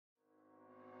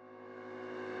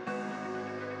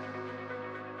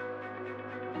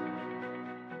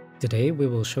Today we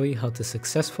will show you how to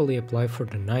successfully apply for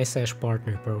the NiceHash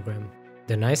Partner Program.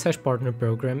 The NiceHash Partner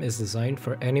Program is designed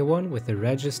for anyone with a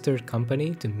registered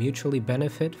company to mutually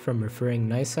benefit from referring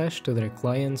NiceHash to their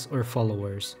clients or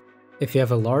followers. If you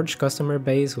have a large customer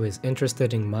base who is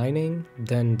interested in mining,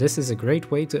 then this is a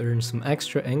great way to earn some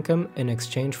extra income in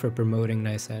exchange for promoting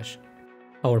NiceHash.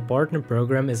 Our partner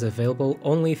program is available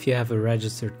only if you have a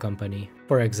registered company.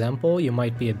 For example, you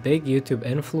might be a big YouTube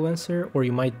influencer, or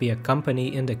you might be a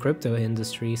company in the crypto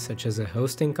industry such as a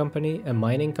hosting company, a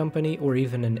mining company, or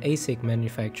even an ASIC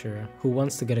manufacturer who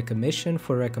wants to get a commission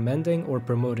for recommending or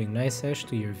promoting NiceHash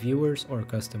to your viewers or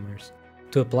customers.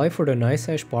 To apply for the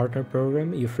NiceHash Partner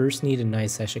Program, you first need a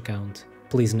NiceHash account.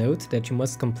 Please note that you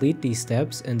must complete these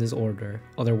steps in this order,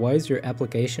 otherwise your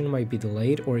application might be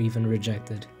delayed or even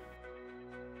rejected.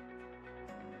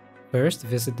 First,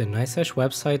 visit the NiceHash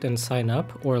website and sign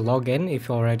up or log in if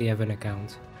you already have an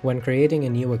account. When creating a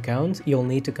new account, you'll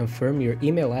need to confirm your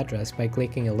email address by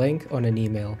clicking a link on an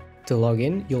email. To log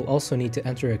in, you'll also need to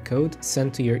enter a code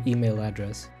sent to your email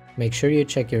address. Make sure you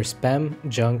check your spam,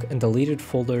 junk, and deleted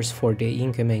folders for the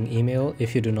incoming email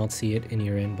if you do not see it in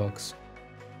your inbox.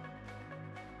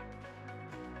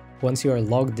 Once you are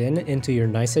logged in into your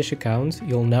NiceHash account,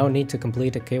 you'll now need to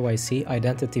complete a KYC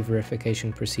identity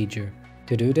verification procedure.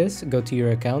 To do this, go to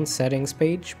your account settings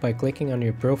page by clicking on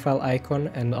your profile icon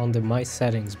and on the My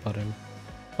Settings button.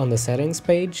 On the settings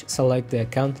page, select the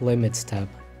Account Limits tab.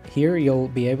 Here you'll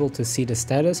be able to see the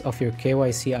status of your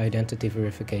KYC identity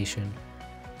verification.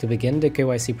 To begin the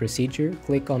KYC procedure,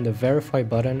 click on the Verify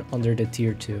button under the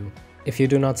Tier 2. If you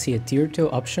do not see a Tier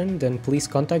 2 option, then please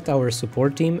contact our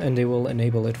support team and they will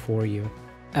enable it for you.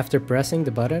 After pressing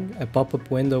the button, a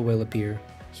pop-up window will appear.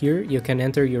 Here, you can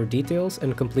enter your details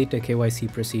and complete the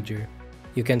KYC procedure.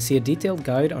 You can see a detailed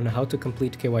guide on how to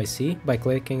complete KYC by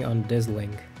clicking on this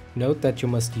link. Note that you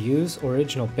must use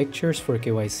original pictures for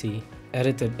KYC.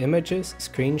 Edited images,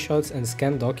 screenshots, and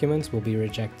scanned documents will be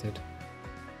rejected.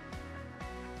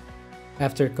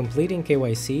 After completing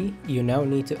KYC, you now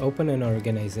need to open an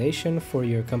organization for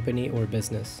your company or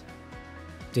business.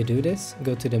 To do this,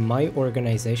 go to the My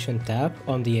Organization tab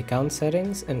on the account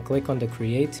settings and click on the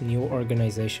Create New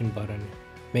Organization button.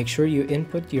 Make sure you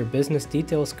input your business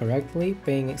details correctly,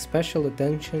 paying special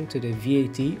attention to the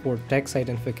VAT or tax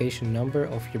identification number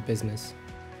of your business.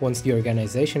 Once the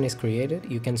organization is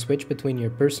created, you can switch between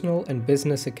your personal and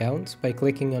business accounts by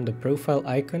clicking on the profile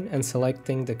icon and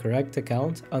selecting the correct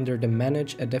account under the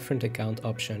Manage a Different Account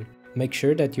option. Make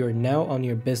sure that you're now on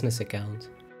your business account.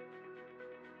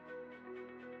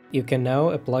 You can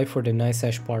now apply for the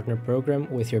NiceHash Partner Program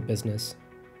with your business.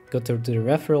 Go to the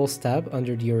Referrals tab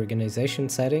under the organization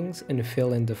settings and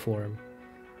fill in the form.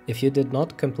 If you did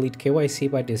not complete KYC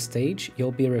by this stage,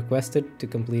 you'll be requested to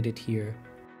complete it here.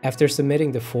 After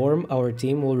submitting the form, our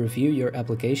team will review your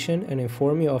application and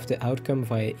inform you of the outcome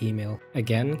via email.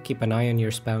 Again, keep an eye on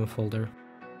your spam folder.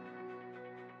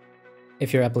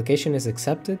 If your application is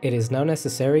accepted, it is now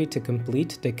necessary to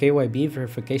complete the KYB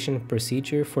verification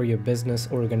procedure for your business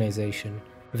organization.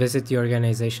 Visit the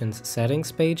organization's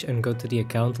settings page and go to the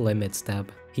Account Limits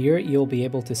tab. Here you'll be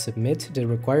able to submit the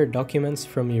required documents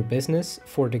from your business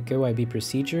for the KYB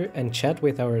procedure and chat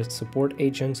with our support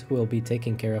agents who will be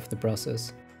taking care of the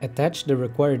process. Attach the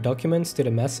required documents to the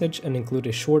message and include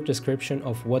a short description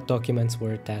of what documents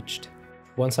were attached.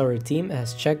 Once our team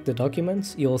has checked the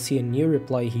documents, you'll see a new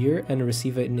reply here and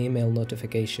receive an email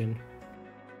notification.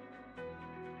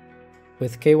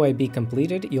 With KYB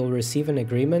completed, you'll receive an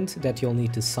agreement that you'll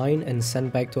need to sign and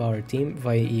send back to our team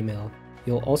via email.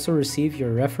 You'll also receive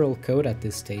your referral code at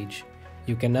this stage.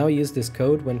 You can now use this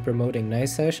code when promoting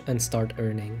NiceHash and start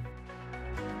earning.